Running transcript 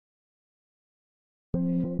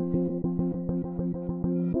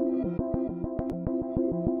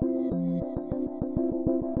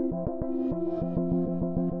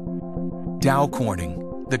Dow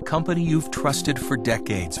Corning, the company you've trusted for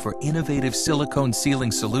decades for innovative silicone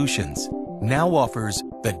sealing solutions, now offers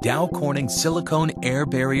the Dow Corning Silicone Air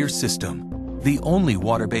Barrier System, the only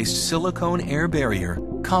water-based silicone air barrier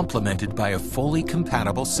complemented by a fully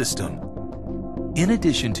compatible system. In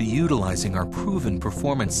addition to utilizing our proven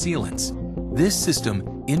performance sealants, this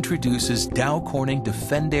system introduces Dow Corning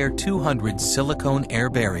DefendAir 200 silicone air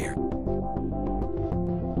barrier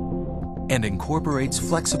and incorporates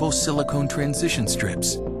flexible silicone transition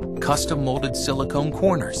strips, custom molded silicone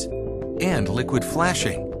corners, and liquid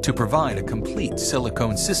flashing to provide a complete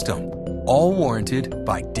silicone system, all warranted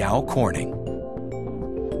by Dow Corning.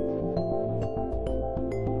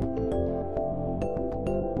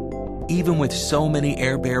 Even with so many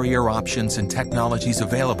air barrier options and technologies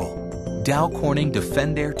available, Dow Corning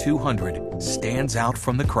DefendAir 200 stands out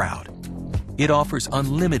from the crowd. It offers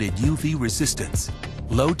unlimited UV resistance,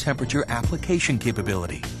 low temperature application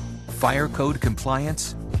capability, fire code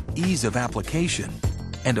compliance, ease of application,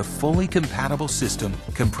 and a fully compatible system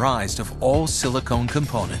comprised of all silicone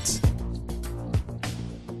components.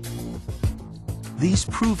 These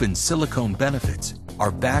proven silicone benefits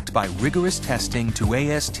are backed by rigorous testing to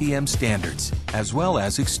ASTM standards as well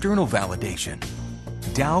as external validation.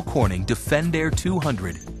 Dow Corning DefendAir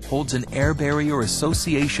 200 holds an Air Barrier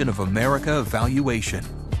Association of America evaluation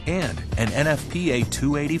and an NFPA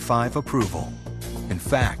 285 approval. In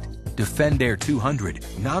fact, DefendAir 200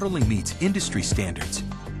 not only meets industry standards,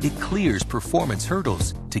 it clears performance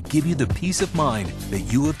hurdles to give you the peace of mind that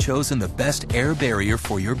you have chosen the best air barrier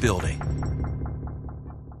for your building.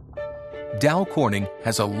 Dow Corning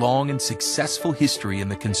has a long and successful history in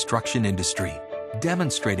the construction industry,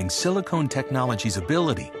 demonstrating silicone technology's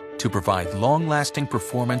ability to provide long-lasting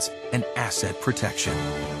performance and asset protection.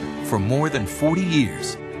 For more than 40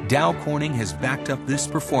 years, Dow Corning has backed up this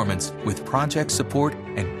performance with project support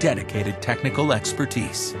and dedicated technical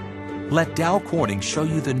expertise. Let Dow Corning show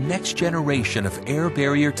you the next generation of air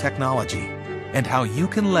barrier technology and how you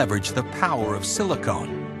can leverage the power of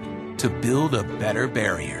silicone to build a better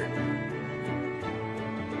barrier.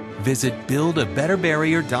 Visit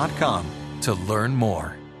buildabetterbarrier.com to learn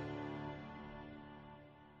more.